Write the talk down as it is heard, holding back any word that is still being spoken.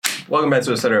Welcome back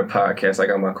to Etc. Podcast. I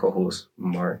got my co-host,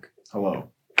 Mark. Hello.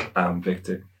 I'm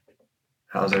Victor.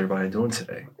 How's everybody doing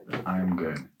today? I'm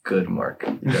good. Good, Mark.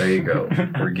 There you go.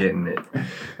 We're getting it.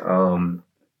 How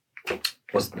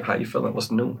you feeling?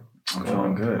 What's new? I'm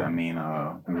feeling good. I mean,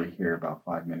 we were here about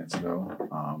 5 minutes ago.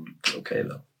 Okay,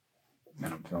 though.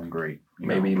 And I'm feeling great.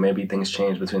 Maybe things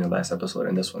changed between the last episode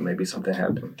and this one. Maybe something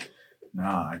happened.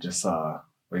 Nah, I just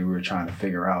we were trying to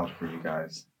figure out for you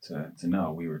guys to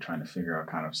know. We were trying to figure out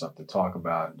kind of stuff to talk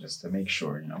about just to make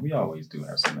sure, we always do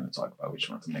have something to talk about. We just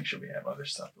want to make sure we have other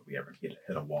stuff if we ever hit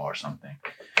a wall or something.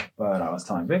 But I was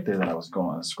telling Victor that I was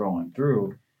scrolling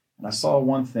through and I saw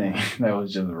one thing that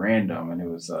was just random, and it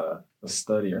was a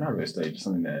study, or not really a study, just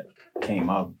something that came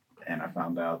up, and I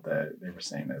found out that they were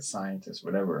saying that scientists,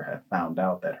 whatever, had found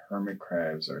out that hermit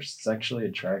crabs are sexually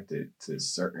attracted to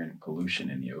certain pollution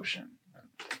in the ocean.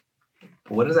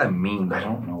 What does that mean, though? I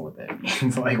don't know what that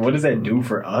means. Like, what does that do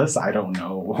for us? I don't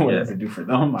know. What does it do for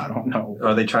them? I don't know.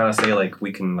 Are they trying to say,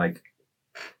 we can,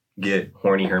 get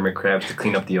horny hermit crabs to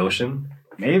clean up the ocean?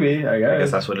 Maybe, I guess. I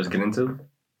guess that's what it's getting to?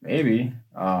 Maybe.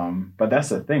 But that's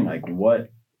the thing.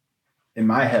 What... In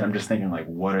my head, I'm just thinking,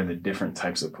 what are the different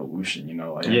types of pollution,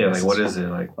 what is it?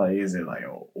 Is it,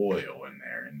 oil in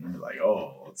there? And you're like,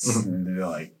 oh, it's and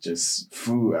they're just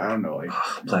food. I don't know,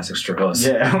 plastic straws.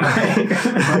 Yeah.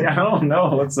 I don't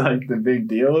know what's, the big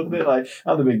deal with it.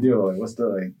 Not the big deal. What's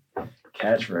the,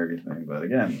 catch for everything? But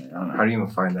again, I don't know. How do you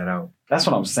even find that out? That's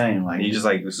what I'm saying. You just,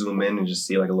 zoom in and just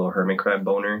see, a little hermit crab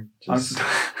boner just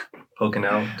poking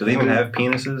out. Do they even have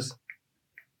penises?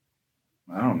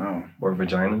 I don't know. Or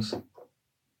vaginas?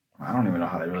 I don't even know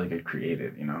how they really get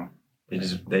created, They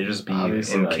just be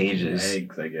obviously, in cages.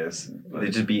 Eggs, I guess.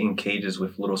 They just be in cages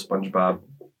with little SpongeBob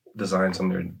designs on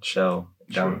their shell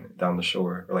down the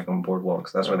shore or on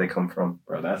boardwalks. That's where they come from.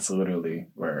 Bro, that's literally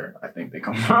where I think they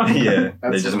come from. Yeah,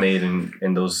 they're just made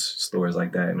in those stores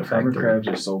like that in the factory. Hermit crabs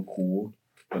are so cool,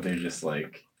 but they're just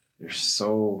they're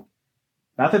so...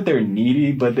 Not that they're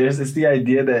needy, but it's the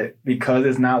idea that because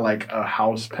it's not a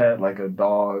house pet, like a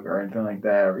dog or anything like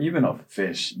that, or even a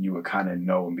fish, you would kind of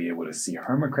know and be able to see.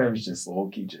 Hermit crabs just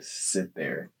low-key just sit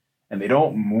there, and they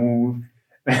don't move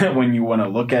when you want to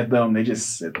look at them. They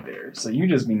just sit there. So you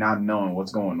just be not knowing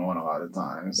what's going on a lot of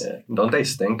times. Yeah. Don't they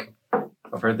stink?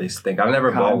 I've heard they stink. I've never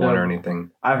bought one or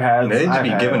anything. I've had. They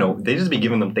just be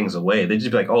giving them things away. They just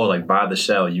be buy the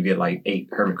shell, you get 8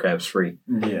 hermit crabs free.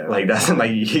 Yeah. That's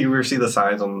you ever see the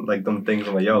signs on them things?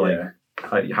 I'm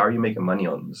how are you making money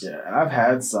on this? Yeah, and I've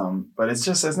had some, but it's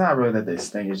not really that they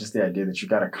stink. It's just the idea that you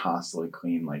got to constantly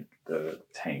clean the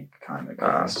tank kind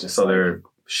of. It's just so their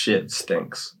shit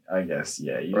stinks. I guess,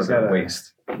 yeah. You just gotta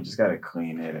waste. You just gotta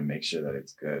clean it and make sure that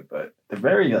it's good. But they're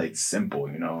very simple,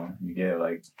 You get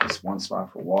just one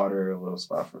spot for water, a little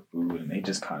spot for food, and they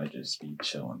just kind of just be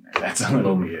chilling there. That's a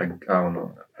little weird. I don't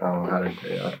know how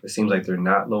to. It seems like they're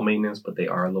not low maintenance, but they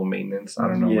are low maintenance. I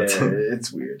don't know. Yeah,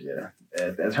 it's weird. Yeah,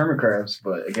 as hermit crabs.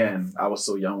 But again, I was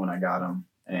so young when I got them,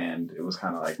 and it was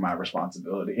kind of my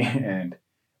responsibility. And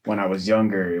when I was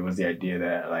younger, it was the idea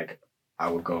that I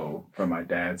would go from my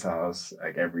dad's house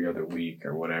every other week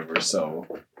or whatever. So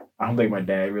I don't think my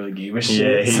dad really gave a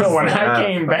shit. Yeah, so when I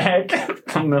came back,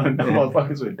 the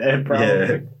motherfuckers were dead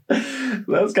probably. Yeah.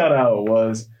 So that's kind of how it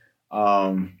was.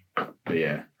 But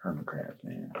yeah, hermit crabs,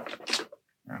 man.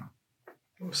 Yeah.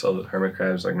 So the hermit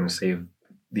crabs are going to save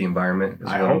the environment as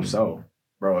well? I hope so.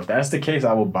 Bro, if that's the case,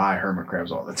 I will buy hermit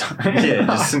crabs all the time.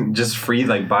 Yeah, just free,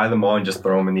 buy them all and just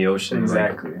throw them in the ocean.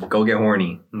 Exactly. Go get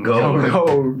horny.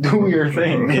 Go do your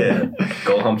thing. Yeah.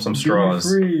 Go hump some straws. Be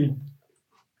free.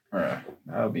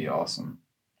 That would be awesome.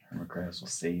 Hermit crabs will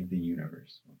save the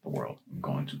universe, the world. I'm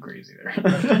going too crazy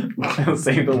there. They'll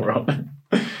save the world.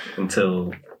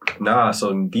 So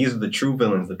these are the true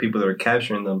villains, the people that are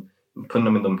capturing them and putting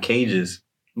them in them cages.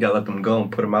 You gotta let them go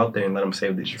and put them out there and let them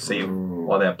save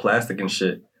all that plastic and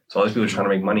shit. So all these people are trying to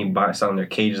make money by selling their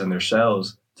cages and their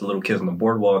shells to little kids on the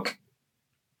boardwalk.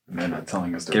 And they're not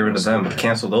telling us the Get rid of them.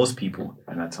 Cancel those people.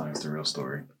 They're not telling us the real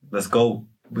story. Let's go.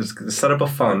 Let's set up a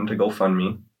fund to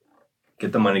GoFundMe.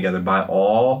 Get the money together. Buy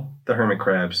all the hermit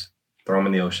crabs. Throw them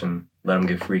in the ocean. Let them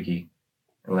get freaky.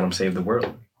 And let them save the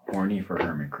world. Horny for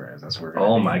hermit crabs. That's where.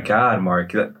 Oh my God,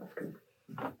 Mark.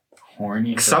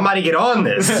 Horny. Somebody get on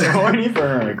this. Horny for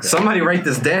hermit crabs. Somebody write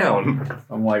this down.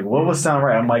 I'm what would sound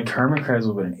right? I'm hermit crabs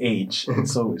with an H, and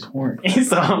so is horny.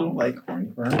 So I'm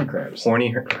horny for hermit crabs.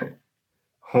 Horny.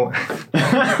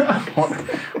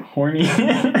 Horny.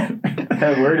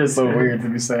 That word is so weird to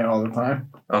be saying all the time.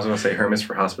 I was going to say hermits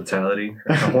for hospitality.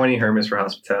 Horny hermits for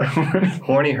hospitality.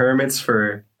 Horny hermits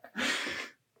for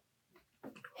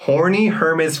Horny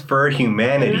Hermits for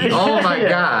Humanity. Oh my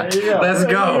God. Let's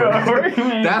go.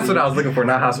 That's what I was looking for,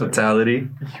 not hospitality.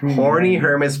 Horny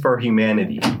Hermits for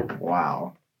Humanity.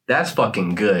 Wow. That's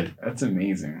fucking good. That's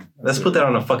amazing. Let's put that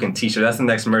on a fucking t-shirt. That's the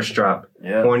next merch drop.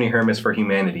 Yeah. Horny Hermits for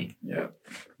Humanity. Yeah.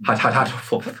 Hot.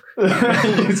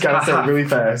 You just gotta say it really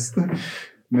fast. $1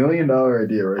 million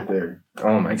idea right there.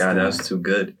 Oh my God, that's too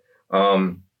good.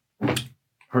 We're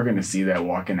gonna see that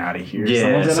walking out of here.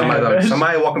 Yeah,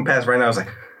 somebody walking past right now is like,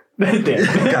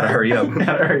 gotta hurry up.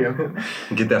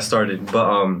 Get that started.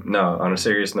 But no, on a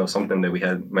serious note, something that we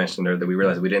had mentioned there that we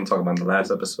realized we didn't talk about in the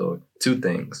last episode. 2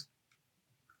 things.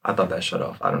 I thought that shut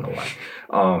off. I don't know why.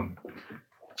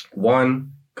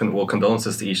 One,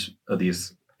 condolences to each of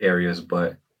these areas,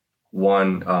 but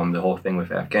one, the whole thing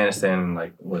with Afghanistan and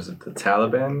like, was it the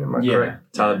Taliban? Am I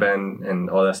correct? Taliban and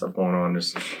all that stuff going on.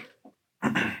 Just,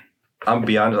 I'm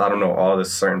be honest, I don't know all the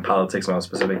certain politics and all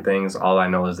specific things. All I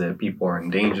know is that people are in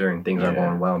danger and things are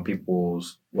going well and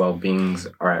people's well-beings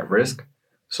are at risk.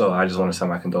 So I just want to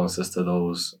send my condolences to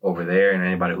those over there and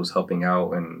anybody who's helping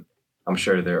out. And I'm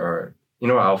sure there are,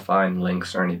 I'll find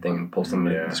links or anything and post them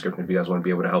in the description if you guys want to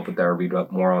be able to help with that or read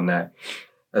up more on that.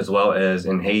 As well as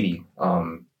in Haiti,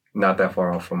 not that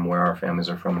far off from where our families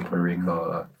are from in Puerto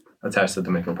Rico, attached to the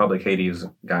Dominican Republic. Haiti's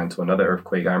got into another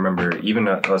earthquake. I remember even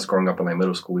us growing up in like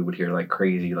middle school, we would hear like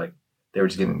crazy, like they were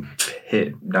just getting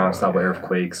hit nonstop by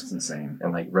earthquakes. It's insane.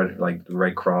 And like the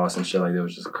Red Cross and shit, like it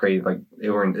was just crazy. Like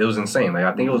it was insane. Like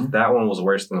I think that one was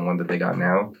worse than the one that they got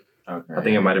now. Okay. I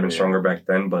think it might have been stronger back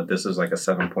then, but this is like a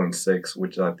 7.6,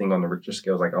 which I think on the Richter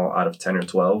scale is like out of 10 or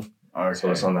 12. Okay.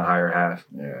 So it's on the higher half.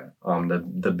 Yeah.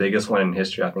 The biggest one in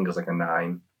history I think is like a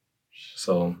 9.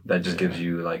 So that just gives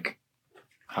you like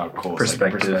how close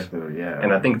perspective. Yeah.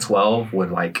 And I think 12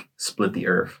 would like split the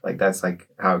earth. Like that's like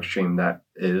how extreme that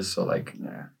is. So like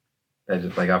that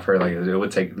just like I've heard like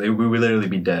we would literally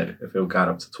be dead if it got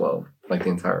up to 12, like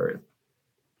the entire earth.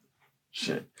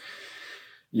 Shit.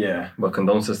 Yeah. But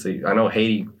condolences to, I know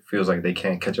Haiti feels like they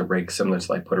can't catch a break similar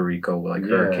to like Puerto Rico with like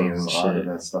hurricanes and shit. A lot of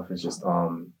that stuff is just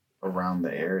around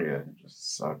the area. It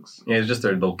just sucks. Yeah, it's just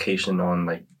their location on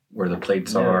like where the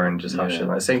plates are and just how shit.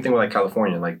 Like, same thing with like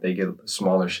California. Like they get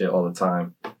smaller shit all the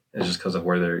time. It's just because of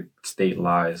where their state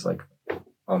lies, like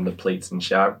on the plates and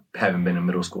shit. I haven't been in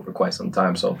middle school for quite some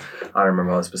time, so I don't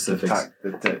remember all the specifics.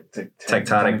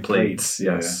 Tectonic plates,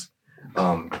 yes.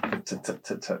 Yeah.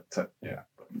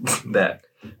 That.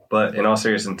 But in all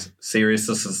seriousness,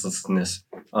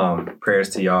 prayers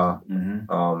to y'all.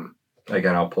 Mm-hmm.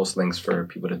 Again, I'll post links for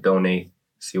people to donate,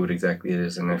 see what exactly it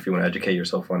is. And if you want to educate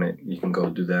yourself on it, you can go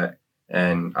do that.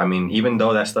 And I mean, even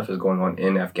though that stuff is going on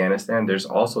in Afghanistan, there's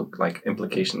also like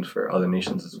implications for other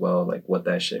nations as well, like what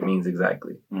that shit means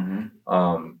exactly. Mm-hmm.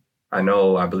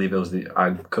 I believe it was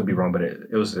I could be wrong, but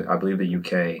it was, I believe the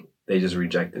UK, they just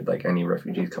rejected like any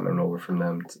refugees coming over from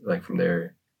them, like from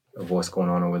their, of what's going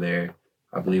on over there.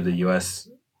 I believe the US,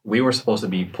 we were supposed to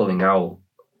be pulling out,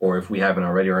 or if we haven't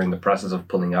already, are in the process of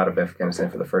pulling out of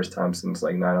Afghanistan for the first time since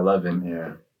like 9/11.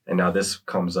 Yeah. And now this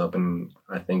comes up, and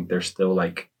I think they're still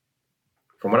like,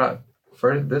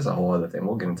 there's a whole other thing.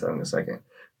 We'll get into that in a second.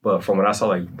 But from what I saw,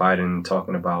 like Biden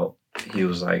talking about, he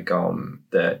was like,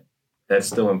 that's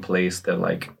still in place, that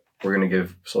like, we're going to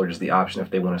give soldiers the option if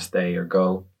they want to stay or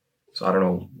go. So I don't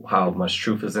know how much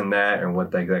truth is in that or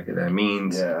what exactly that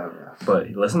means. Yeah. But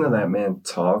listen to that man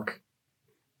talk.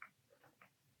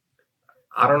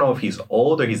 I don't know if he's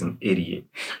old or he's an idiot,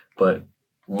 but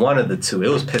one of the two. It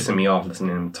was pissing me off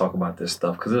listening to him talk about this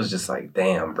stuff because it was just like,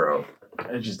 damn, bro.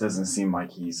 It just doesn't seem like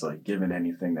he's like giving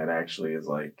anything that actually is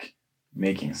like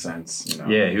making sense. You know?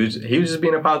 Yeah, he was just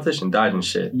being a politician, dodging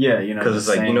shit. Yeah, because it's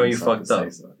like, you fucked up.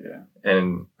 Stuff, yeah.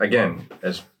 And again,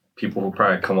 as people who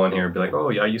probably come on here and be like, oh,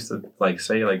 y'all used to like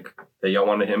say like that y'all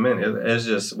wanted him in. It's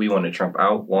just we wanted Trump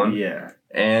out, one. Yeah.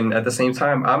 And at the same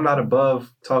time, I'm not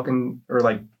above talking or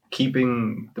like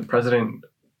keeping the president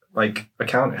like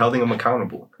holding him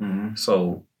accountable. Mm-hmm.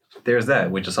 So there's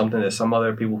that, which is something that some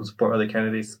other people who support other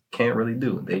candidates can't really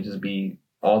do. They just be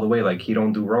all the way like he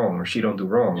don't do wrong or she don't do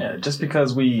wrong. Yeah, just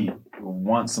because we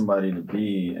want somebody to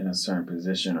be in a certain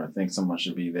position or think someone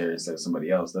should be there instead of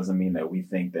somebody else doesn't mean that we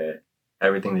think that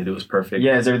everything they do is perfect.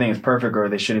 Yeah, everything is perfect, or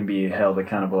they shouldn't be held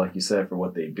accountable, like you said, for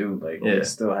what they do. Like, they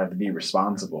still have to be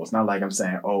responsible. It's not like I'm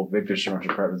saying, oh, Victor should run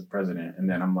for president, and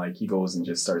then I'm like, he goes and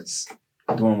just starts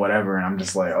doing whatever, and I'm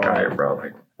just like, oh, all right, bro,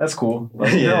 like that's cool.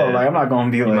 Like, like I'm not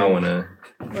gonna be you like, might want to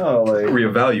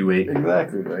reevaluate.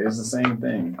 Exactly, like it's the same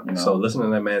thing. You know? So listening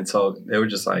to that man talk, they were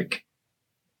just like,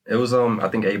 it was I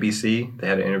think ABC. They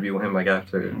had an interview with him like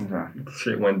after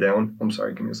shit went down. I'm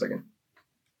sorry, give me a second.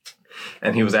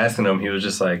 And he was asking him, he was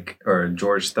just like, or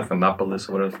George Stephanopoulos,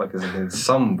 or whatever the fuck is it?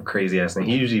 Some crazy ass thing.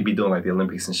 He usually be doing like the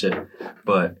Olympics and shit.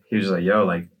 But he was like, yo,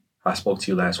 like, I spoke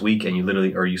to you last week and you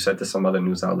literally, or you said to some other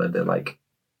news outlet that like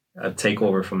a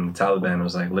takeover from the Taliban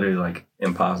was like literally like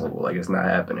impossible. Like it's not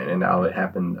happening. And now it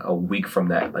happened a week from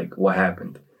that. Like what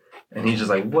happened? And he's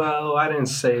just like, well, I didn't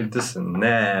say this and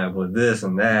that, but this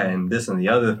and that and this and the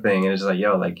other thing. And it's just like,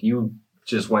 yo, like you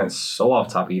just went so off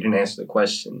topic. You didn't answer the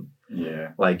question.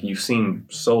 Yeah. Like you seem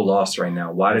so lost right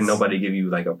now. Why did nobody give you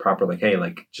like a proper like, hey,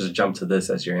 like just jump to this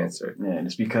as your answer? Yeah, and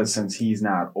it's because since he's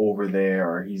not over there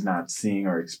or he's not seeing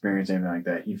or experiencing anything like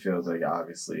that, he feels like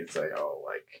obviously it's like, oh,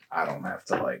 like I don't have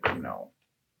to like, you know,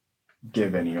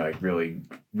 give any like really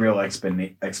real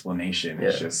explanation. Yeah.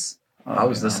 It's just I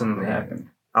was listening. What happened?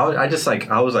 I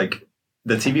was like,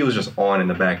 the TV was just on in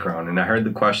the background, and I heard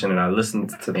the question, and I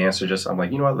listened to the answer. I'm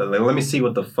like, you know what? Let me see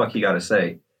what the fuck you got to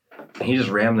say. And he just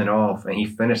rambling off, and he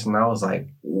finished, and I was like,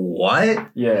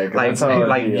 what? Yeah,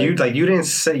 you didn't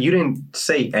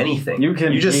say anything. You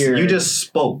just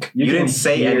spoke. You didn't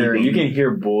say anything. You can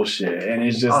hear bullshit, and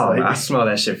it's just like I smell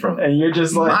that shit from and you're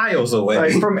just like miles away.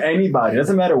 Like from anybody. It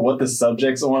doesn't matter what the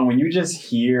subject's on. When you just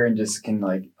hear and just can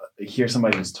like hear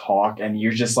somebody just talk, and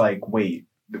you're just like, wait.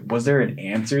 Was there an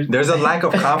answer? There's a lack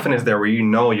of confidence there where you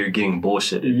know you're getting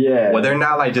bullshitted. Yeah. Where they're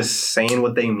not like just saying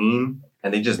what they mean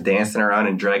and they just dancing around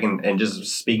and dragging and just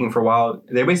speaking for a while.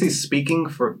 They're basically speaking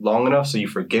for long enough so you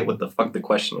forget what the fuck the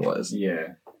question was.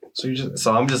 Yeah.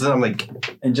 I'm like,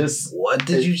 and just what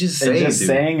did you just say? And just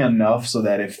saying enough so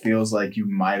that it feels like you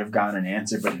might have gotten an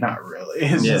answer, but not really.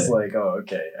 It's just like, oh,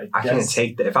 okay. I can't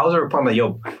take that. If I was a Republican, like,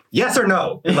 yo, yes or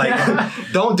no?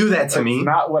 Like, don't do that to me.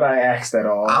 Not what I asked at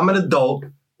all. I'm an adult.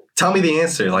 Tell me the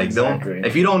answer. Like, exactly. Don't.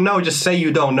 If you don't know, just say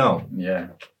you don't know. Yeah.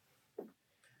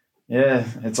 Yeah,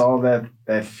 it's all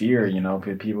that fear, you know.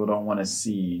 People don't want to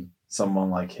see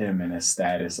someone like him in a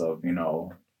status of, you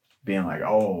know, being like,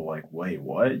 oh, like, wait,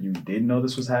 what? You didn't know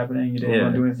this was happening? You didn't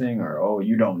want to do anything? Or, oh,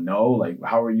 you don't know? Like,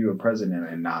 how are you a president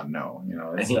and not know? You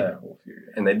know, it's that whole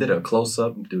fear. And they did a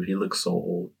close-up. Dude, he looks so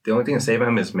old. The only thing to say about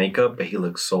him is makeup, but he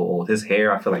looks so old. His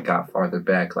hair, I feel like, got farther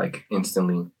back, like,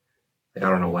 instantly. Like, I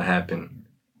don't know what happened.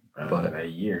 But that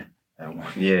year. That one.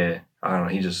 Yeah. I don't know.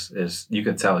 He just is, you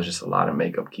can tell it's just a lot of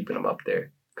makeup keeping him up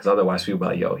there. Because otherwise, people be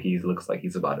like, yo, he looks like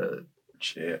he's about to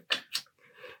shit.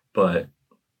 But,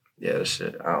 yeah, this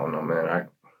shit, I don't know, man.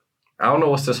 I don't know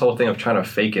what's this whole thing of trying to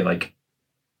fake it. Like,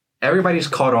 everybody's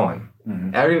caught on.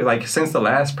 Mm-hmm. Since the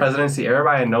last presidency,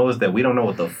 everybody knows that we don't know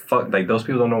what the fuck, like, those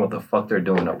people don't know what the fuck they're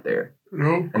doing up there.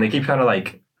 Mm-hmm. And they keep trying to,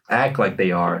 like, act like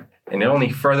they are. And it only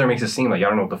further makes it seem like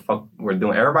y'all don't know what the fuck we're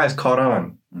doing. Everybody's caught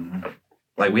on. Mm-hmm.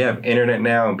 Like, we have internet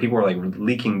now, and people are, like,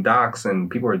 leaking docs, and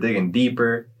people are digging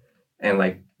deeper. And,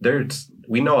 like,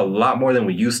 we know a lot more than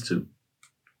we used to.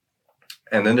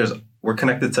 And then we're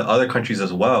connected to other countries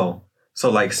as well.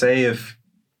 So, like, say if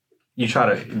you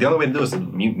the only way to do is to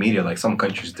mute media, like some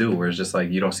countries do, where it's just, like,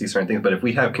 you don't see certain things. But if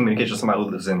we have communication with somebody who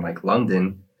lives in, like,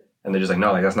 London, and they're just like,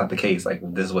 no, like, that's not the case. Like,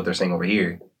 this is what they're saying over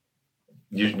here.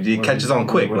 It catches on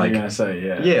quick. What like, are you going to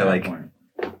say? Yeah, like... Point.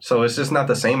 So it's just not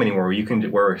the same anymore.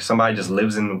 Where somebody just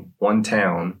lives in one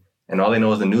town and all they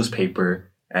know is the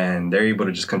newspaper, and they're able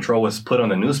to just control what's put on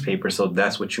the newspaper. So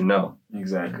that's what you know.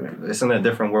 Exactly. It's in a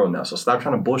different world now. So stop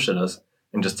trying to bullshit us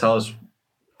and just tell us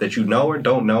that you know or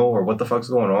don't know or what the fuck's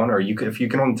going on. Or if you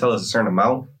can only tell us a certain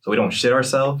amount so we don't shit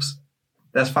ourselves,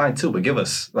 that's fine too. But give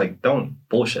us, like, don't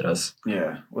bullshit us.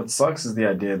 Yeah. What sucks is the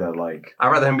idea that, like, I'd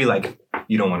rather him be like,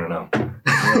 you don't want to know.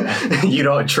 Yeah. You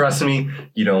don't trust me.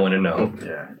 You don't want to know.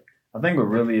 Yeah. I think what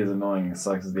really is annoying and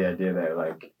sucks is the idea that,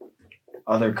 like,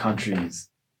 other countries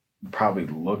probably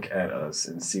look at us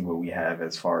and see what we have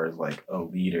as far as, like, a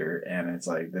leader. And it's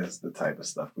like, this is the type of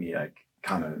stuff we, like,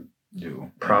 kind of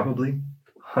do. Probably.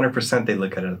 100% they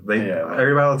look at it.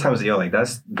 Everybody all the time is, yo, like,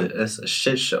 that's a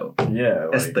shit show. Yeah.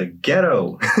 It's the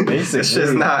ghetto. Basically. It's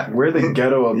just not. We're the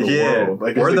ghetto of the world.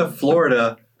 Like, we're the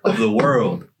Florida of the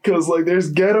world. Because, like,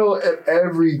 there's ghetto at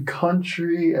every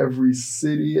country, every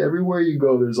city, everywhere you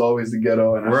go, there's always the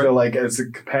ghetto. And I feel like as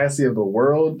the capacity of the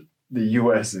world, the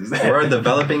U.S. is that. We're a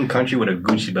developing country with a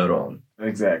Gucci belt on.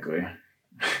 Exactly.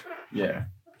 Yeah,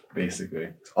 basically.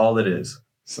 It's all it is.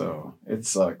 So, it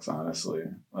sucks, honestly.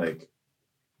 Like,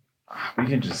 we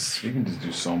can just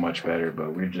do so much better, but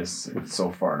it's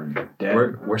so far in debt.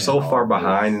 We're so far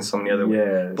behind in so many other ways.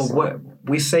 Yeah. But what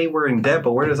we say we're in debt,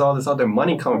 but where does all this other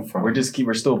money come from?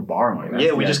 We're still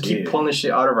borrowing. We just keep pulling this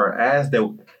shit out of our ass.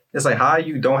 That it's like, how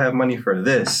you don't have money for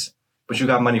this, but you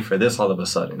got money for this all of a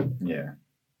sudden. Yeah.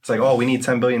 It's like, oh, we need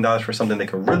 $10 billion for something that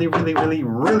could really, really, really,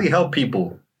 really help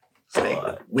people. It's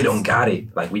like, we don't got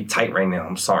it. Like, we tight right now.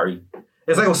 I'm sorry.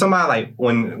 It's like when somebody like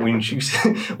when you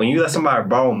when you let somebody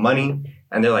borrow money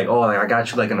and they're like, oh, like I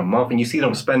got you like in a month, and you see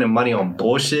them spending money on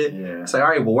bullshit. Yeah. It's like, all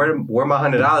right, well, where my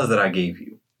 $100 that I gave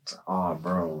you? Oh,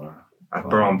 bro.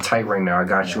 Bro, I'm tight right now. I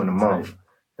got you in a month. Tight.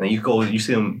 And then you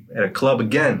see them at a club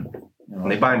again,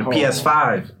 and they buying the Oh.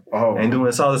 PS5 and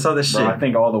doing all this other shit. Bro, I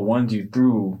think all the ones you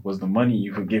threw was the money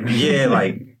you could give me. Yeah,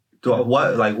 like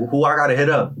who I gotta hit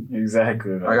up?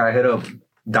 Exactly. I gotta hit up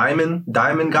Diamond.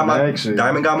 Diamond got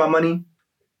my money.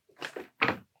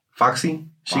 Foxy,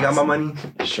 she got my money.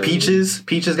 Sure. Peaches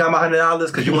got my $100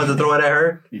 because you wanted to throw it at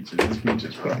her. Peaches,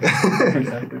 bro.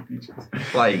 Exactly, Peaches.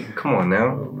 Like, come on now.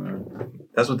 Oh, man.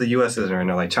 That's what the U.S. is right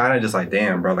now. Like, China just like,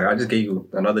 damn, bro. Like, I just gave you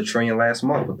another $1 trillion last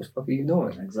month. What the fuck are you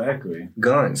doing? Exactly.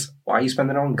 Guns. Why are you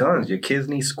spending on guns? Your kids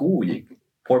need school.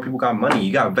 Poor people got money.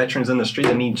 You got veterans in the street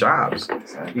that need jobs.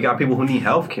 Exactly. You got people who need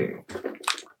health care.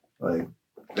 Like,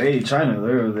 China,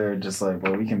 they're just like,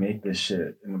 well, we can make this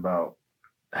shit in about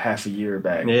half a year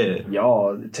back. yeah.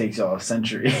 Y'all, it takes y'all a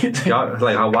century. Y'all,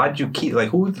 like, why'd you keep, like,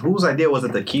 whose idea was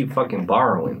it to keep fucking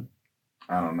borrowing?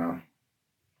 I don't know.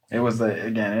 It was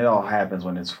again, it all happens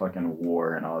when it's fucking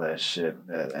war and all that shit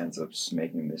that ends up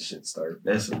making this shit start.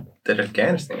 That's that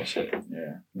Afghanistan shit.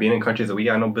 Yeah. Being in countries that we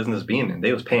got no business being in.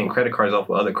 They was paying credit cards off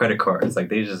with other credit cards. Like,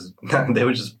 they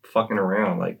were just fucking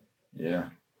around. Like, Yeah.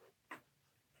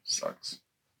 Sucks.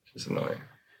 just annoying.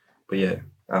 But yeah,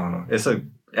 I don't know.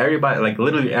 Everybody, like,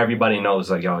 literally everybody knows,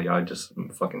 like, y'all just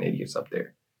fucking idiots up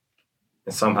there.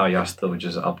 And somehow y'all still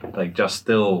just just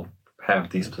still have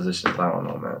these positions. I don't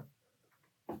know, man.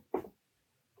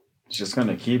 It's just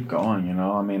gonna keep going, you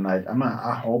know. I mean, like,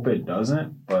 I hope it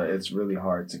doesn't, but it's really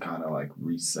hard to kind of like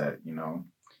reset, you know.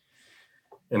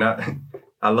 And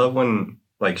I love when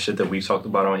like shit that we've talked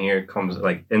about on here comes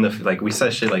like in the like we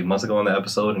said shit like months ago in the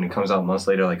episode, and it comes out months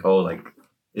later like, oh, like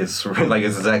it's like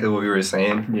it's exactly what we were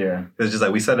saying. Yeah. It's just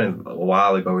like we said it a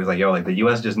while ago. It was like, yo, like the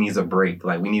U.S. just needs a break.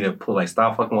 Like we need to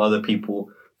stop fucking with other people,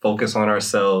 focus on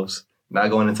ourselves, not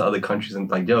going into other countries,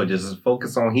 and like, yo, just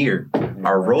focus on here.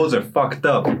 Our roads are fucked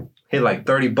up. Hit like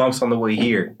 30 bumps on the way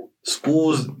here.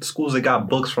 Schools that got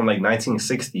books from like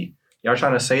 1960. Y'all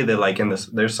trying to say that like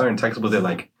there's certain textbooks that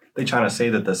like they trying to say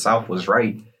that the South was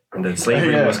right and that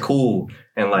slavery was cool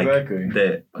and like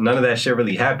that none of that shit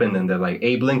really happened and that like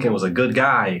Abe Lincoln was a good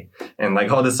guy and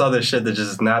like all this other shit that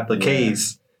just is not the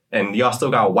case. And y'all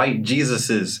still got white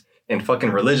Jesuses and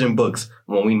fucking religion books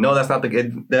when we know that's not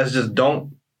that's just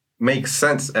don't make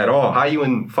sense at all. How you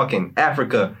in fucking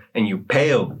Africa and you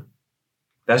pale?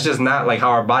 That's just not like how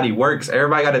our body works.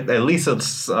 Everybody got at least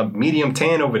a medium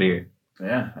tan over there.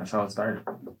 Yeah, that's how it started.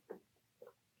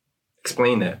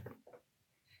 Explain that.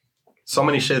 So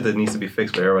many shit that needs to be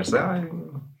fixed, but everybody's like,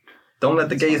 don't let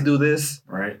the gays do this.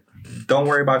 Right. Don't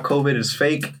worry about COVID. It's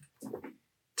fake.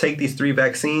 Take these 3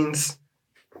 vaccines.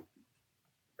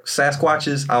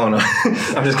 Sasquatches. I don't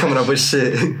know. I'm just coming up with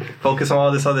shit. Focus on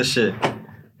all this other shit. Yeah.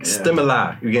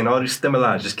 Stimuli. You're getting all these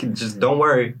stimuli. Just don't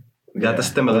worry. We got the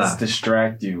stimuli. Let's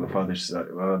distract you with other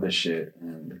shit,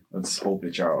 and let's hope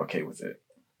that y'all are okay with it.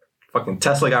 Fucking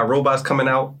Tesla got robots coming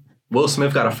out. Will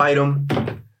Smith got to fight them.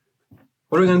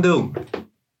 What are we gonna do?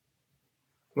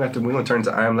 We're gonna turn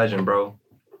into I Am Legend, bro.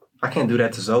 I can't do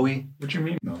that to Zoe. What you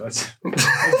mean? No, that's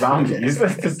zombies.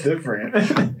 That's different.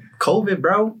 COVID,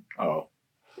 bro. Oh,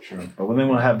 sure. But then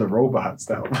we'll have the robots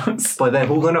that once. But then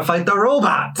who's gonna fight the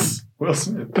robots? Will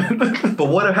Smith. But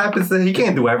what if happens that he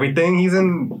can't do everything? He's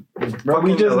in. Bro,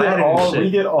 we just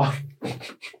get all.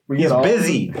 He's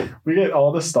busy. We get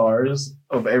all the stars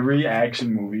of every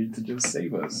action movie to just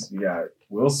save us. You got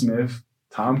Will Smith,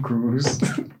 Tom Cruise.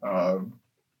 You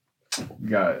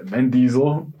got Vin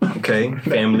Diesel. Okay,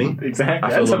 family.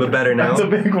 Exactly. I feel a little bit better now. That's a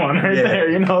big one right there.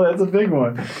 You know, that's a big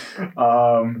one.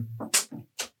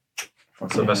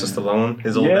 Sylvester Stallone,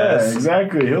 his old ass. Yeah,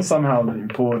 exactly. He'll somehow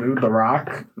pull it. The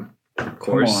Rock. Of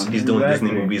course, he's doing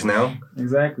Disney movies now.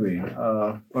 Exactly.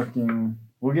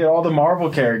 We'll get all the Marvel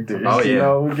characters. Oh, yeah. You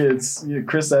know, we'll get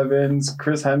Chris Evans,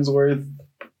 Chris Hemsworth,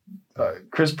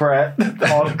 Chris Pratt,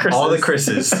 all the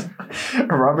Chris's.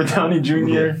 Robert Downey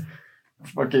Jr.,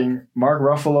 fucking Mark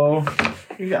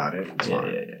Ruffalo. We got it.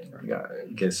 Yeah. We got to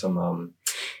get some,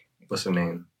 what's her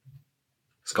name?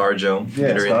 ScarJo. Yeah,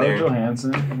 get her Scarlett in there.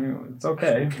 Johansson. It's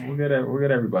okay. We'll get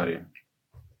everybody.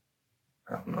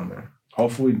 I don't know, man.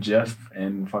 Hopefully Jeff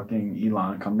and fucking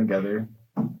Elon come together.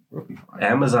 We'll be fine.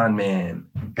 Amazon man,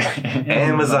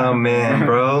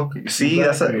 bro. See,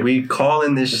 exactly. That's we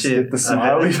calling this just shit. Get the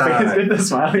smiley face. Get the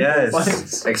smiley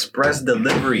face. Express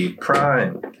delivery,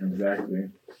 Prime. Exactly.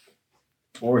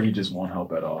 Or he just won't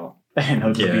help at all. And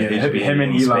he'll just be him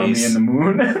and Elon be in the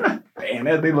moon.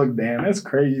 Damn, they look. Damn, that's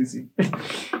crazy.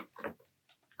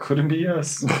 Couldn't be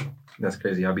us. That's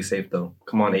crazy. I'll be safe though.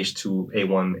 Come on,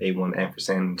 H2A1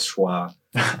 ampersand schwa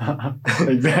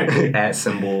Exactly. at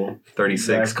symbol 36.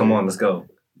 Exactly. Come on, let's go.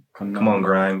 Come on,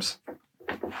 Grimes.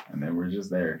 And then we're just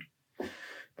there.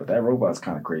 But that robot's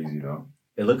kind of crazy though.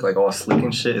 It looked like all sleek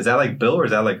and shit. Is that like Bill or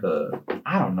is that like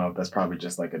I don't know if that's probably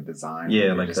just like a design.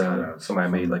 Yeah, like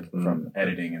somebody made like from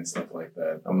editing and stuff like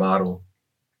that. A model.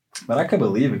 But I could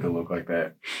believe it could look like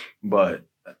that. But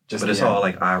it's all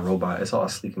like iRobot. It's all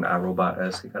sleek and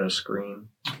iRobot-esque. It got a screen.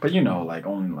 But you know, like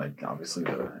only like obviously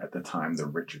at the time the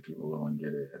richer people will get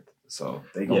it. So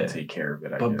they gonna take care of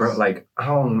it, I guess. But bro, like I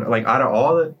don't like out of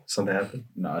all the something happened.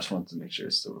 No, I just wanted to make sure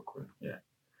it's still recording. Yeah.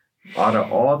 Out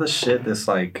of all the shit that's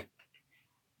like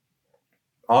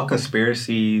all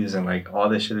conspiracies and like all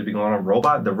this shit that be going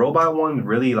on, the robot one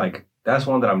really like that's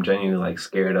one that I'm genuinely like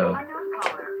scared of.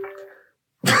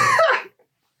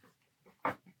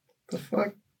 The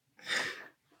fuck?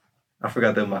 I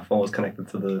forgot that my phone was connected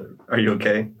to the. Are you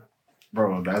okay?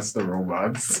 Bro, that's the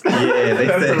robots. Yeah, they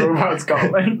that's said. The robots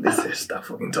calling. They said, stop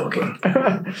fucking talking.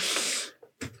 They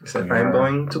said, I'm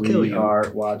going to kill you. We are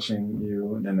watching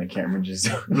you, and then the camera just.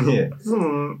 Yeah.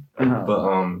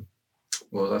 But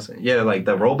what was I saying? Yeah, like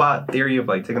the robot theory of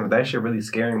like taking that shit really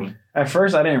scared me. At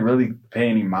first, I didn't really pay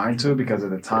any mind to it because at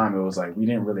the time it was like we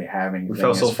didn't really have anything. We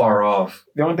felt so far off.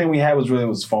 The only thing we had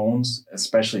was phones,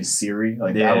 especially Siri.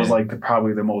 Like that was like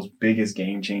probably the most biggest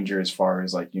game changer as far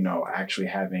as like, you know, actually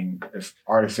having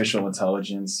artificial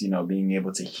intelligence, you know, being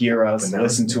able to hear us,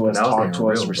 listen to us, talk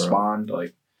to us, respond.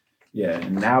 Like, yeah.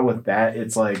 And now with that,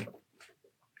 it's like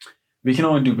we can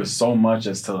only do but so much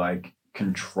as to like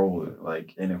control it.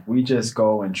 Like, and if we just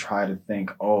go and try to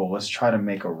think, oh, let's try to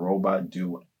make a robot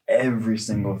do every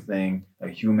single thing a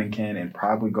human can and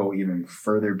probably go even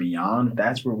further beyond,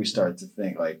 that's where we start to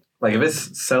think like if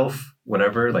it's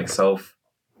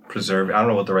self-preserve, I don't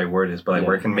know what the right word is, but like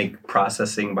where it can make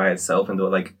processing by itself and do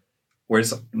it like where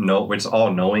it's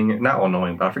all knowing, not all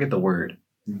knowing, but I forget the word.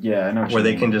 Yeah, I know. Where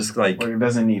they can just like where it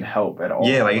doesn't need help at all.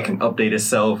 Yeah, like it can update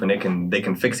itself and they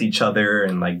can fix each other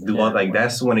and like do all like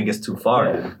that's when it gets too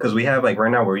far. Because we have like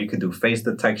right now where you could do face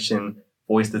detection,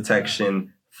 voice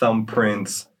detection,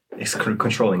 thumbprints, it's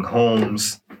controlling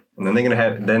homes. And then they're gonna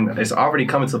have it's already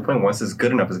coming to the point once it's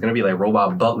good enough, it's gonna be like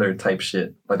robot butler type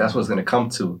shit. Like that's what it's gonna come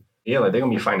to. Yeah, like they're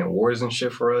gonna be fighting wars and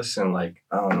shit for us and like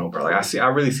I don't know, bro. Like I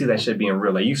really see that shit being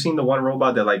real. Like you've seen the one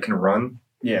robot that like can run?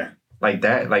 Yeah. Like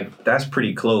that's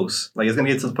pretty close. Like it's gonna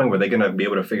get to the point where they're gonna be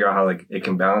able to figure out how like it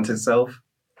can balance itself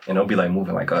and it'll be like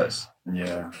moving like us.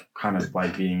 Yeah. Kind of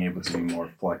like being able to be more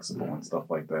flexible and stuff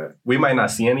like that. We might not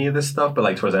see any of this stuff, but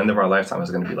like towards the end of our lifetime it's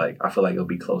gonna be like I feel like it'll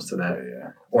be close to that.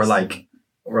 Yeah. Or like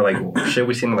shit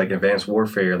we seen in like Advanced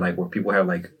Warfare, like where people have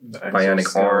like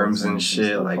bionic arms and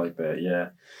shit like that. Yeah.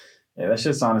 Yeah, that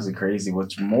shit's honestly crazy.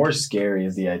 What's more scary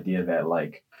is the idea that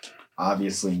like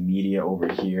obviously media over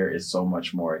here is so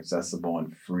much more accessible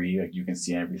and free. Like you can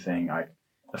see everything. Like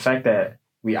the fact that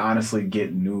we honestly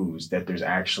get news that there's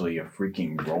actually a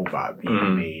freaking robot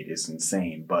being made is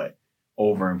insane. But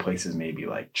over in places maybe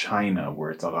like China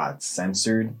where it's a lot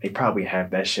censored, they probably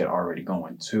have that shit already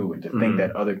going too. And to think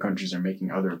that other countries are making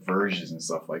other versions and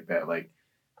stuff like that, like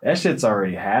that shit's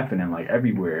already happening like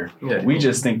everywhere. Yeah, we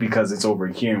just think because it's over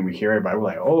here and we hear everybody, we're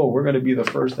like, oh, we're gonna be the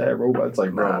first to have robots.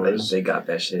 Like, bro, they got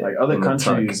that shit. Like other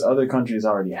countries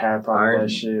already have probably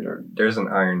that shit. Or there's an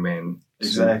Iron Man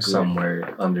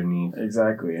somewhere underneath.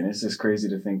 Exactly, and it's just crazy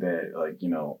to think that like, you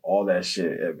know, all that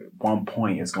shit at one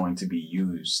point is going to be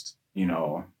used, you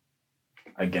know,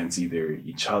 against either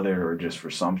each other or just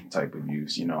for some type of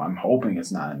use. You know, I'm hoping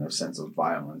it's not in a sense of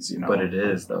violence, you know. But it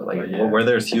is though. Like where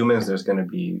there's humans, there's gonna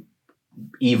be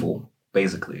evil,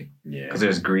 basically. Yeah. Because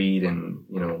there's greed and,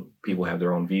 you know, people have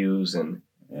their own views and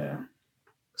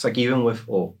it's like even with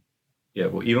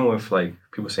like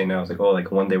people say now, it's like, oh,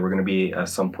 like one day we're gonna be at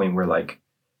some point where like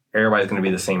everybody's gonna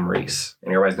be the same race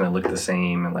and everybody's gonna look the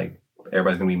same and like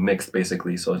everybody's gonna be mixed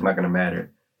basically, so it's not gonna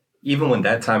matter. Even when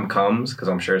that time comes, because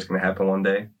I'm sure it's going to happen one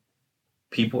day,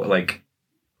 people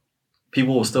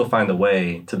will still find a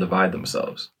way to divide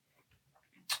themselves.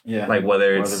 Yeah. Like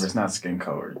whether it's not skin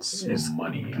color, it's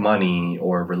money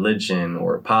or religion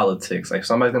or politics. Like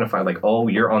somebody's going to find like, oh,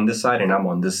 you're on this side and I'm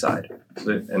on this side.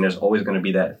 And there's always going to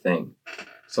be that thing.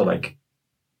 So like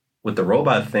with the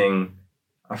robot thing,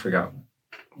 I forgot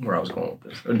where I was going with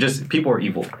this. Just people are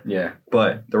evil. Yeah.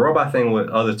 But the robot thing with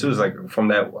other two is like from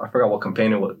that, I forgot what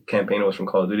campaign it was from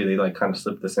Call of Duty. They like kind of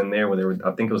slipped this in there where they were,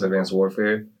 I think it was Advanced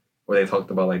Warfare, where they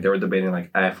talked about like they were debating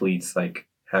like athletes like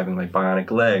having like bionic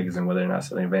legs and whether or not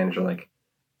it's an advantage or like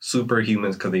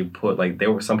superhumans because they put like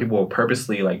some people will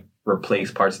purposely like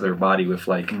replace parts of their body with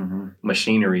like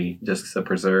machinery just to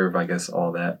preserve, I guess,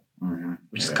 all that.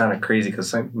 which is kind of crazy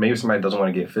because maybe somebody doesn't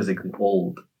want to get physically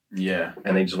old. Yeah.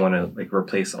 And they just want to like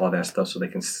replace all that stuff so they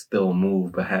can still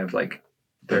move but have like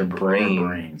their brain. Their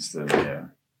brain still, yeah.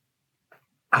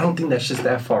 I don't think that's just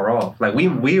that far off. Like we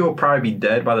will probably be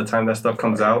dead by the time that stuff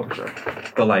comes out. Sure.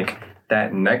 But like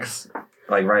that next,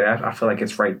 like right after, I feel like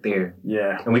it's right there.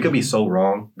 Yeah. And we could be so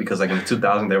wrong because like in the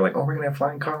 2000s they were like, oh, we're gonna have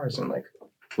flying cars and like,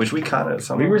 which we kind of.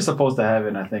 We were supposed to have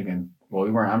it, I think,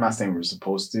 we weren't. I'm not saying we were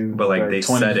supposed to, but like they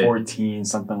said it. 2014,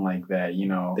 something like that. You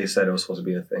know. They said it was supposed to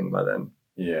be a thing by then.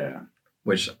 Yeah.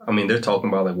 Which, I mean, they're talking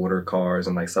about like water cars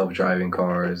and like self-driving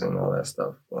cars and all that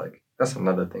stuff. Like, that's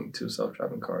another thing too,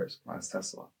 self-driving cars. That's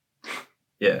Tesla.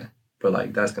 Yeah. But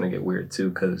like, that's going to get weird too,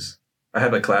 because I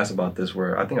had a class about this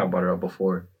where I think I brought it up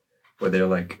before, where they're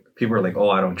like, people are like,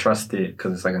 oh, I don't trust it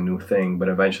because it's like a new thing. But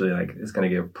eventually, like, it's going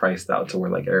to get priced out to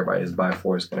where like everybody is by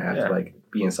force going to have to like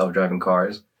be in self-driving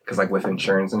cars. Because like with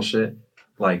insurance and shit,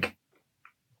 like,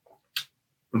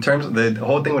 in terms of the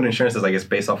whole thing with insurance is like it's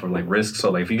based off of like risk.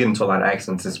 So like if you get into a lot of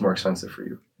accidents, it's more expensive for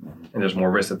you, and there's more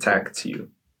risk attached to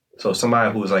you. So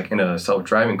somebody who's like in a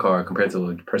self-driving car compared to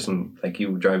a person like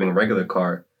you driving a regular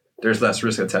car, there's less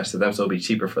risk attached to them, so it'll be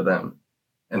cheaper for them.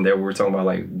 And there we were talking about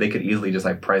like they could easily just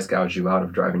like price gouge you out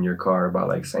of driving your car by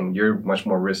like saying you're much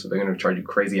more risk, so they're going to charge you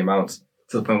crazy amounts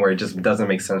to the point where it just doesn't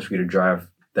make sense for you to drive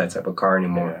that type of car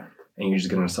anymore, and you just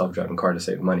get in a self-driving car to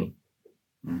save money.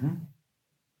 Mm-hmm.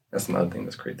 That's another thing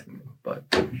that's crazy to me. But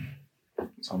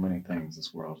so many things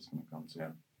this world is going to come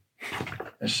to.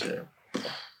 That shit,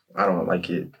 I don't like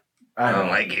it. I don't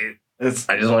like it.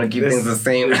 I just want to keep things the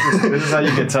same. This is how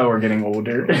you can tell we're getting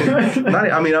older.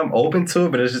 I mean, I'm open to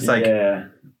it, but it's just like,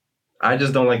 I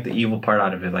just don't like the evil part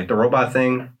out of it. Like the robot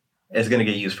thing is going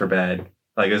to get used for bad.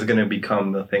 Like it's going to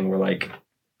become the thing where like,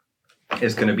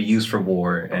 it's going to be used for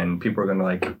war and people are going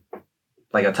to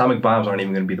like atomic bombs aren't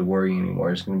even going to be the worry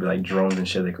anymore. It's going to be like drones and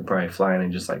shit. They could probably fly in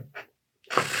and just like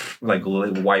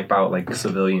wipe out like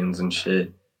civilians and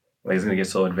shit. Like it's going to get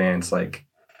so advanced, like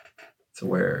to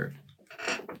where,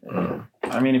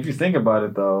 I mean, if you think about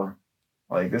it though,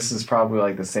 like this is probably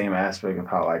like the same aspect of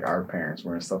how like our parents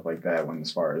were and stuff like that when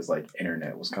as far as like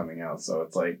internet was coming out. So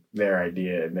it's like their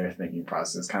idea and their thinking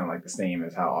process kind of like the same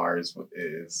as how ours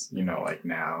is, you know, like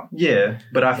now. Yeah,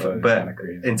 but but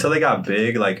until they got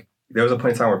big, like there was a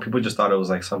point in time where people just thought it was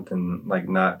like something like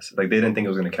not like they didn't think it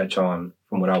was going to catch on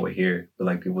from what I would hear. But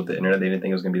like people with the internet, they didn't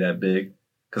think it was going to be that big.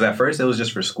 Because at first it was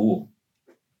just for school.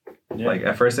 Yeah. Like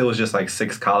at first it was just like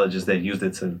 6 colleges that used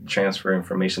it to transfer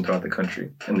information throughout the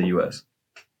country in the U.S.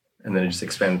 And then it just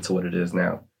expanded to what it is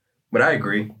now. But I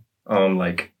agree.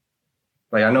 Like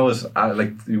I know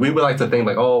we would like to think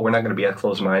like, oh, we're not going to be as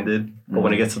close-minded. But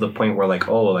when it gets to the point where like,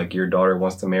 oh, like your daughter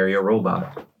wants to marry a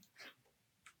robot.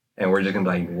 And we're just gonna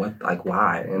be like, what? Like,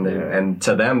 why? And then, and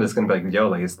to them, it's gonna be like, yo,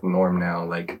 like it's the norm now.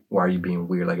 Like, why are you being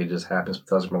weird? Like, it just happens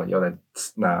with us. We're like, yo,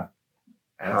 that's not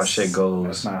how shit goes.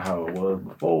 That's not how it was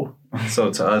before.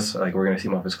 So to us, like, we're gonna see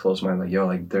them off as close minded. Like, yo,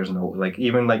 like, there's no, like,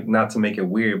 even like, not to make it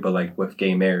weird, but like with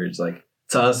gay marriage, like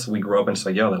to us, we grew up and it's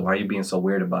like, yo, like, why are you being so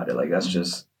weird about it? Like, that's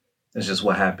just, it's just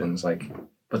what happens. Like,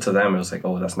 but to them, it was like,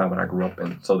 oh, that's not what I grew up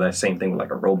in. So that same thing with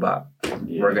like a robot.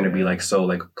 Yeah. We're gonna be like so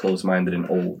like close-minded and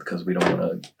old because we don't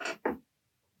want to.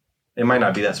 It might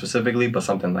not be that specifically, but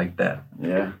something like that.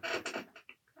 Yeah.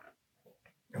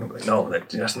 And I'm like, no,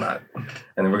 that's not. And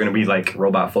then we're gonna be like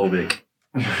robot phobic.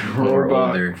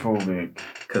 Robot phobic.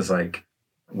 Because like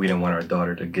we didn't want our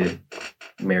daughter to get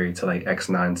married to like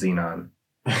X9 Xenon.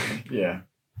 Yeah.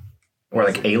 Or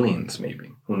like aliens,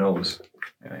 maybe. Who knows?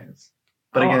 Aliens.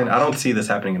 But again, I don't see this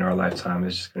happening in our lifetime.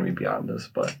 It's just going to be beyond us.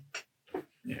 But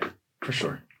yeah, for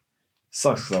sure.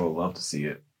 Sucks because I would love to see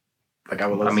it. Like I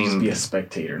would love to just be a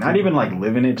spectator. Not even like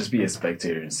live in it, just be a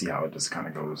spectator and see how it just kind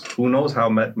of goes. Who knows how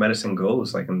medicine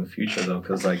goes like in the future though?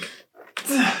 Because like,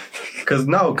 because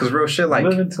real shit like.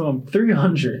 Living to them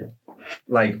 300.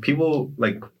 Like people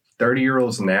like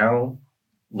 30-year-olds now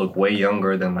look way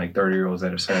younger than like 30-year-olds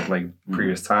at a certain like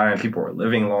previous time. People are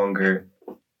living longer.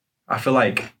 I feel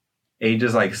like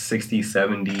ages like 60,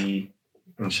 70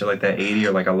 and shit like that, 80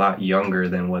 are like a lot younger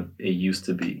than what it used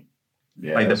to be.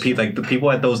 Yeah, like the people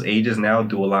at those ages now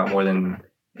do a lot more than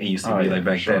it used to be like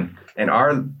back then. And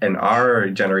our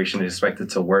generation is expected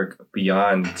to work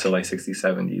beyond to like 60s,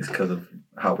 70s because of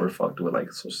how we're fucked with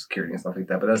like Social Security and stuff like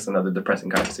that. But that's another depressing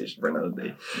conversation for another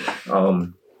day.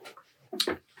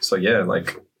 So yeah,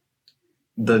 like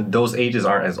those ages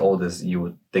aren't as old as you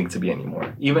would think to be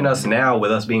anymore. Even us now,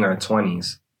 with us being our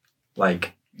 20s,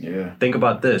 like think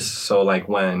about this. So like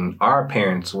when our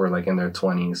parents were like in their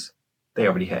 20s, they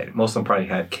already had, most of them probably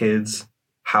had kids,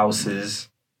 houses,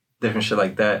 different shit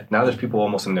like that. Now there's people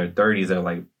almost in their 30s that are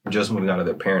like just moving out of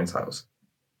their parents' house.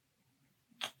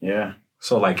 Yeah.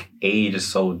 So like age is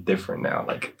so different now.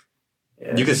 Like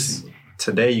you could Yes.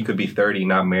 today you could be 30,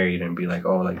 not married, and be like,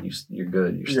 oh, like you're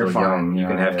good, you're still fine, young, you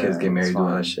can have kids, get married, it's do all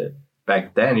fine. that shit.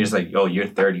 Back then, you're just like, oh, you're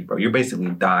 30, bro. You're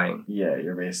basically dying. Yeah,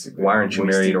 you're basically. Why aren't you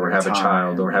married wasting or your have a time.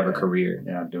 child or have a Yeah. career?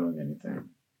 You're not doing anything.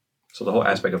 So the whole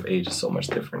aspect of age is so much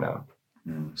different now.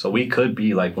 Mm. So we could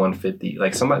be like 150.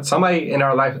 Like somebody in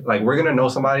our life, like we're gonna know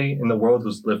somebody in the world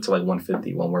who's lived to like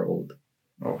 150 when we're old.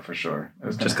 Oh, for sure.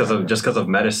 Just because of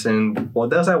medicine. Well,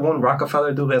 there's that one Rockefeller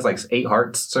dude who has like 8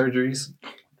 heart surgeries.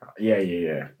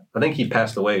 Yeah. I think he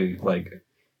passed away. Like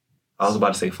I was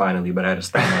about to say finally, but I had to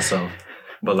stop myself.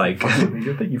 But like,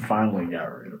 Good thing you finally got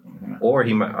rid of him. You know? or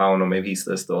he might. I don't know. Maybe he's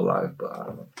still alive, but I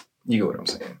don't know. You get what I'm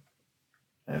saying.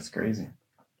 That's crazy.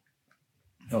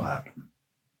 It'll happen.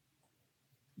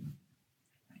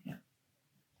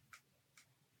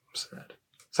 I'm sad.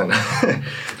 So,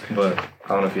 but I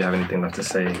don't know if you have anything left to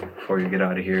say before you get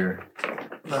out of here.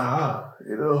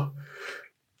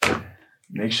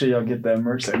 Make sure y'all get that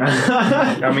merch.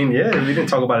 I mean, yeah, we didn't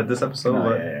talk about it this episode, No,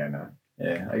 but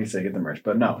yeah. Like you said, get the merch,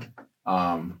 but no.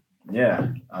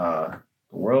 The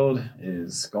world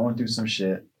is going through some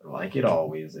shit like it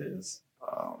always is.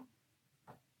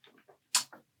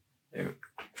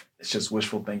 It's just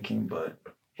wishful thinking, but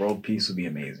world peace would be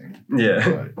amazing. yeah.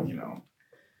 But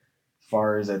as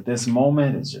far as at this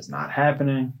moment, it's just not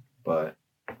happening. But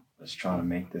let's try to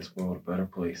make this world a better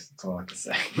place. That's all I can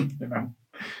say.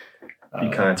 Be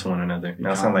kind to one another.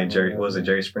 Now it sounds like Jerry. What was it,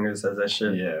 Jerry Springer that says that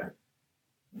shit? Yeah.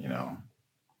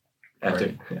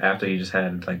 After he just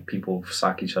had like people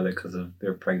sock each other because of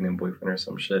their pregnant boyfriend or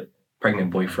some shit. Pregnant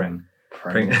boyfriend.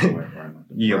 Boyfriend.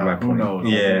 You get my point. Who knows?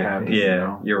 What can happen, you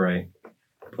know? You're right.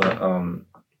 But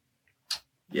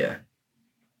yeah.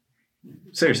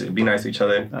 Seriously, be nice to each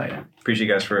other. Oh yeah. Appreciate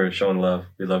you guys for showing love.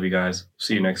 We love you guys.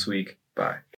 See you next week. Bye.